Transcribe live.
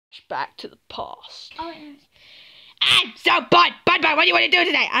Back to the past. Oh, yeah. And so, Bud, what do you want to do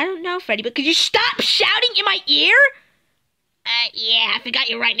today? I don't know, Freddy, but could you stop shouting in my ear? Yeah, I forgot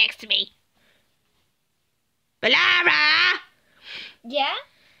you're right next to me. Balara! Yeah?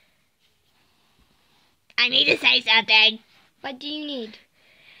 I need to say something. What do you need?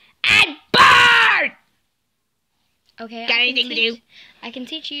 And Bart! Okay. Got anything to do? I can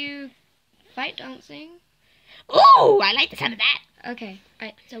teach you fight dancing. Ooh, I like the sound of that. Okay.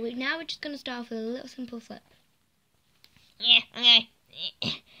 Alright, so now we're just going to start off with a little simple flip. Yeah, okay.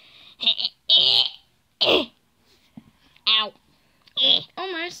 Ow.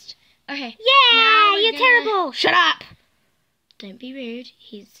 Almost. Okay. Yeah, you're terrible. Shut up. Don't be rude.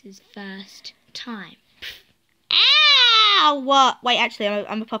 It's his first time. Ow! What? Wait, actually,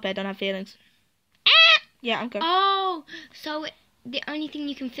 I'm a puppet. I don't have feelings. Yeah, I'm good. Oh, so the only thing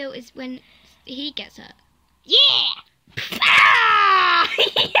you can feel is when he gets hurt. Yeah! Ah!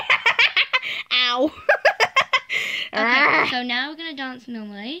 Ow. Okay, so now we're going to dance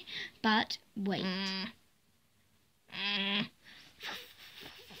normally, but wait.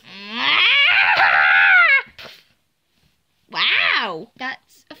 Wow!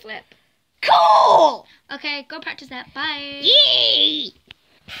 That's a flip. Cool! Okay, go practice that. Bye. Yay!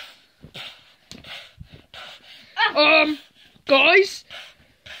 Guys?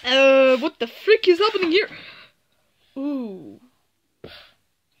 What the frick is happening here? Ooh.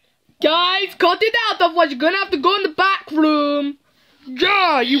 Guys, cut it out, otherwise you're gonna have to go in the back room.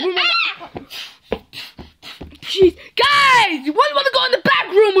 Yeah, you wouldn't want to... Jeez. Guys, you wouldn't want to go in the back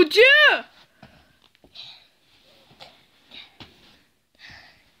room, would you?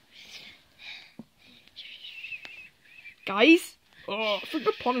 Guys? Oh, I think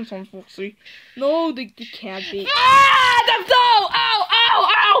the punning's on, Foxy. No, they can't be. Ah! That's no! Ow! Ow!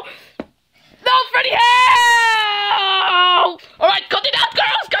 Ow! No, Freddy, help! Alright, cut it out,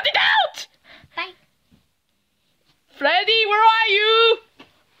 girls! Cut it out! Bye. Freddy, where are you?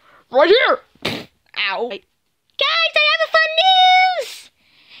 Right here! Ow. Guys, I have a fun news!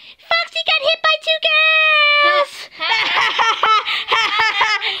 Foxy got hit by 2 girls!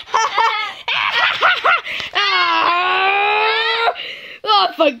 Oh,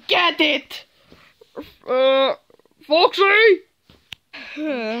 forget it! Foxy?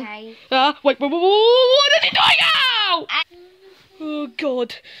 Okay. Wait, what is he doing now? Oh, God.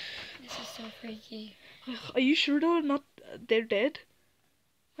 This is so freaky. Are you sure they're dead?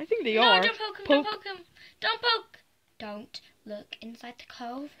 I think they No, are. don't poke him, don't poke him. Don't poke. Don't look inside the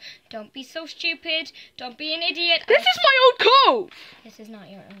cove. Don't be so stupid. Don't be an idiot. This is my own cove! This is not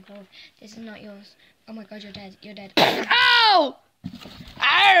your own cove. This is not yours. Oh my god, you're dead. You're dead. Ow!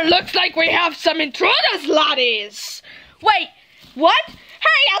 Looks like we have some intruders, laddies! Wait, what?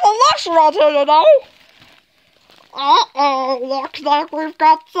 Hey, I'm a lost here, you know? Uh-oh, looks like we've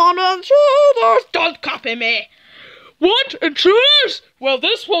got some intruders! Don't copy me! What? Intruders? Well,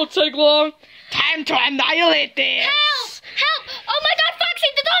 this won't take long. Time to annihilate this! Help! Help! Oh my god, Foxy,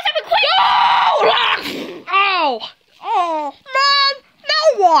 the door's open quick! No! Ow! Oh, man! Now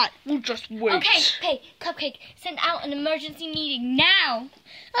what? We'll just wait. Okay, hey, Cupcake, send out an emergency meeting now.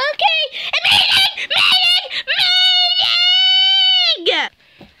 Okay, meeting!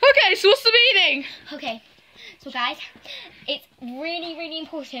 Okay, so what's the meeting? Okay, so guys, it's really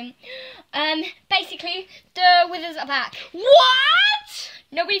important. Basically, the withers are back. What?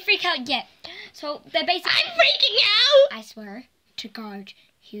 Nobody freak out yet. So they're basically... I'm freaking out! I swear to God,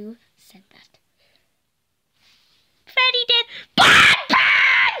 who said that? Freddy did.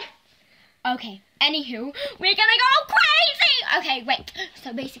 Okay, anywho, we're gonna go crazy! Okay, wait.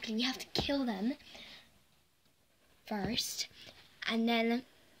 So basically, we have to kill them first, and then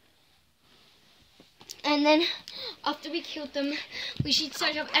after we killed them, we should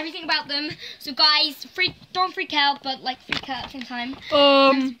search up everything about them. So guys, don't freak out, but like freak out at the same time.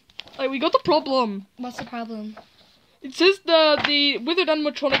 We got a problem. What's the problem? It says the withered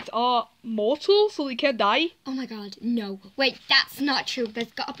animatronics are mortal, so they can't die. Oh my god, no. Wait, that's not true.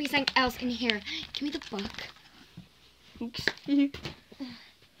 There's got to be something else in here. Give me the book. Oops. Where is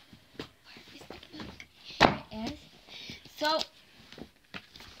the book? Here it is. So,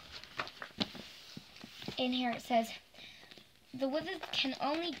 in here it says, the wizard can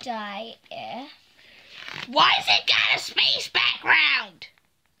only die if... Why has it got a space background?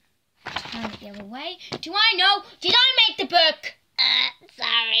 Turn it the other way. Do I know? Did I make the book?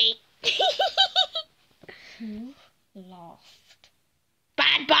 Sorry. Who lost?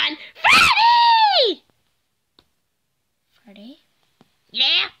 Bun! Freddy! Freddy?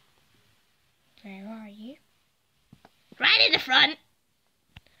 Yeah? Where are you? Right in the front.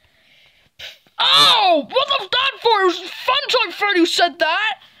 Oh! What was that for? It was Funtime Freddy who said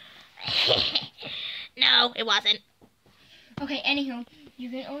that! No, it wasn't. Okay, anywho, you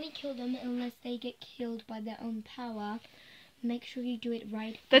can only kill them unless they get killed by their own power. Make sure you do it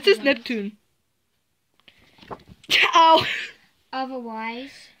right. That's his Neptune. Ow!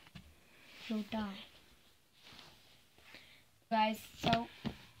 Otherwise, you'll die. Guys, so...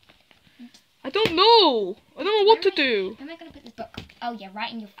 I don't know. I don't know what to do. Where am I going to put this book? Oh, yeah,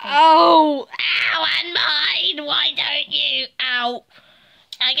 right in your face. Ow! Ow, and mine! Why don't you? Ow.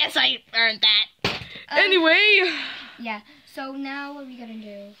 I guess I earned that. Anyway. Yeah, so now what are we going to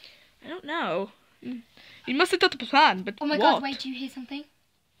do? I don't know. You must have thought of a plan, but Oh my what? god, wait, do you hear something?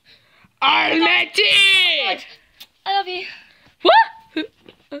 I'll let it! I love you. What?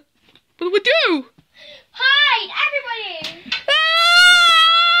 What do we do? Hi, everybody!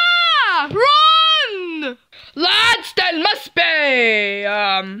 Ah! Run! Lads, there must be.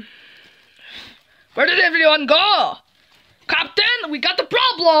 Where did everyone go? Captain, we got the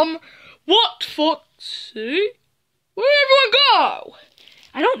problem. What footsie? Where did everyone go?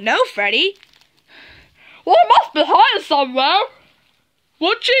 I don't know, Freddy. Well, it must be here somewhere.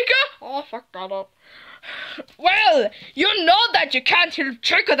 What, Chica? Oh, fuck that up. Well, you know that you can't hear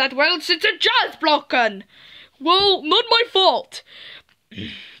Chica that well since her jaw's broken. Well, not my fault.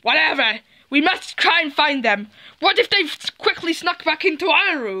 Whatever. We must try and find them. What if they've quickly snuck back into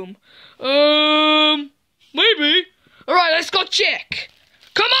our room? Maybe. Alright, let's go check.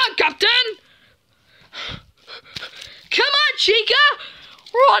 Come on, Captain. Come on, Chica.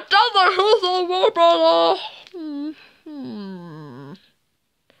 What down the hills of my brother?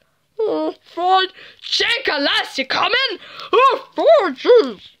 Fine. Chica, lass, you coming? Oh,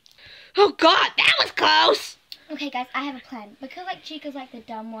 jeez. Oh God, that was close. Okay, guys, I have a plan. Because, like, Chica's, like, the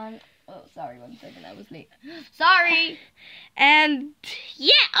dumb one. Oh, sorry, 1 second, I was late. Sorry! And,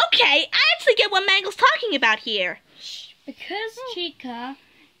 yeah, okay, I actually get what Mangle's talking about here. Because Chica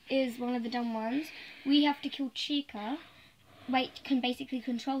is one of the dumb ones, we have to kill Chica. Wait, can basically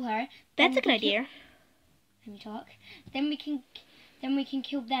control her. That's a good idea. Let me talk. Then we can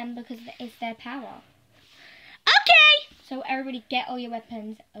kill them because it's their power. Okay! So, everybody get all your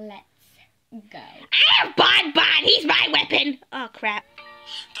weapons. Let's go. Bon, he's my weapon. Oh, crap.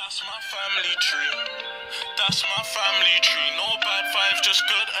 That's my family tree. That's my family tree. No bad vibes, just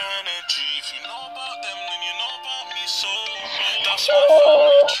good energy. If you know about them, then you know about me. So that's my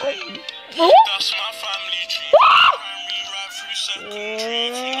family tree. That's my family tree. Primary right through secondary.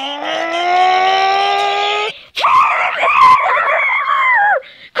 If you know about them.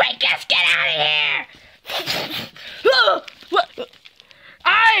 Quick, just get out of here.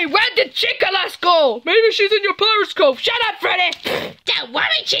 Hey, where did Chica last go? Maybe she's in your periscope. Shut up, Freddy. Don't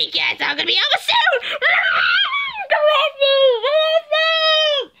worry, Chica, it's all gonna be over soon.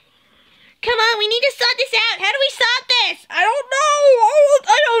 Come on, we need to sort this out. How do we sort this? I don't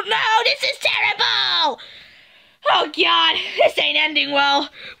know. This is terrible. Oh God, this ain't ending well.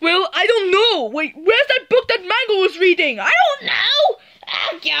 Well, I don't know. Wait, where's that book that Mango was reading? I don't know.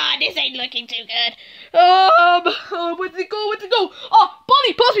 Oh God, this ain't looking too good. Where'd it go? Oh,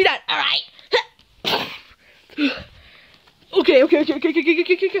 Bonnie, pass me that. All right. Okay.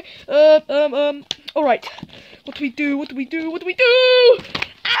 All right. What do we do?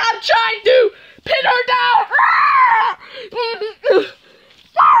 I'm trying to pin her down.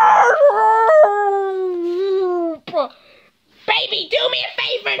 Baby, do me a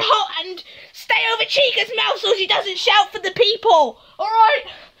favor and stay over Chica's mouth so she doesn't shout for the people. All right.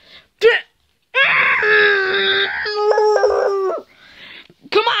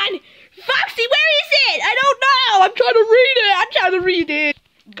 Come on, Foxy, where is it? I don't know. I'm trying to read it.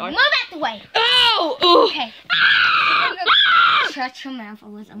 Move out the way. Ow! Okay. Shut your mouth,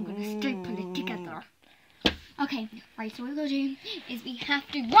 or else I'm gonna staple it together. Okay, right, so what we're gonna do is we have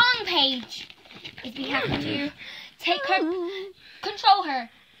to... Wrong page! We have to take her, control her,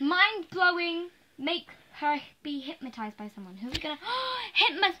 mind-blowing, make her be hypnotized by someone. Who are we gonna...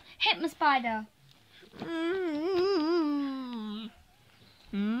 hit my spider.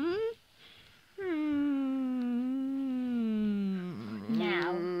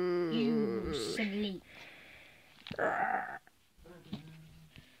 Now, you sleep.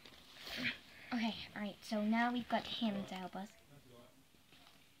 Okay, alright, so now we've got him to help us.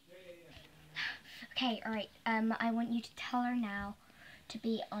 Okay, alright, I want you to tell her now to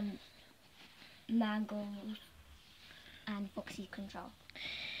be on Mangle and Foxy's control.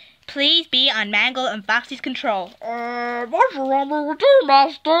 Please be on Mangle and Foxy's control. What's wrong with you,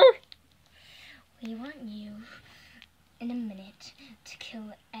 Master? We want you, in a minute, to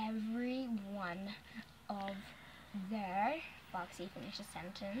kill every one of their... Foxy, finish a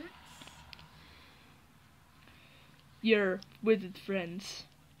sentence. Your withered friends.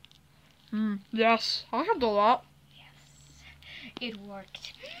 Yes, I can do that. It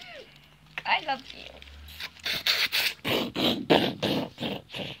worked. I love you.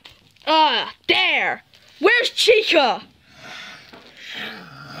 Ah, there! Where's Chica?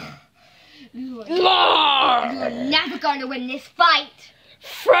 You're Lord! never gonna win this fight.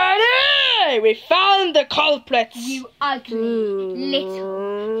 Freddy! We found the culprits! You ugly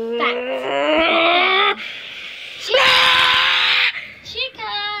little fat.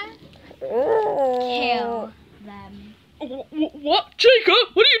 Chica! Kill them. What? Chica?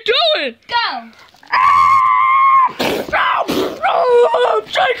 What are you doing? Go!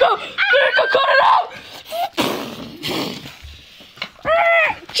 Chica! Chica, cut it out!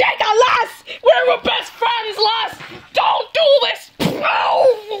 Chica, lass! We're best friends, lass! Don't do this!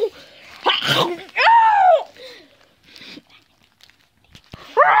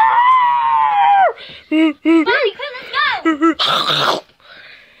 Bonnie, quick, let's go!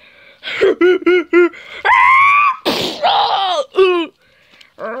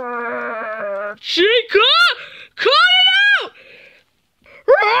 Chica! Cut it out!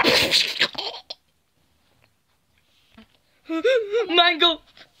 Mango!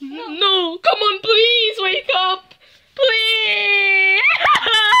 No! Come on, please! Wake up! Please!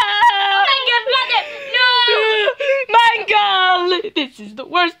 Oh my god, Mango! No! Mango! This is the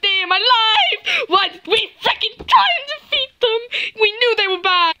worst day of my life! Why did we freaking try and defeat them? We knew they were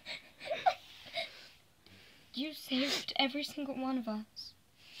bad! You saved every single one of us.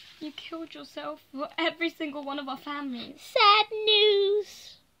 You killed yourself for every single one of our families. Sad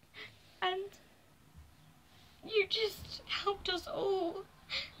news. And you just helped us all.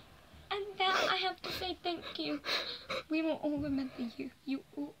 And now I have to say thank you. We will all remember you. You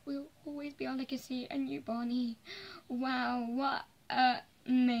will always be our legacy. And you, Bonnie. Wow, what an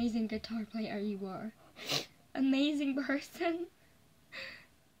amazing guitar player you were. Amazing person.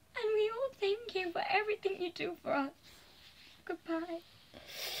 And we all thank you for everything you do for us. Goodbye.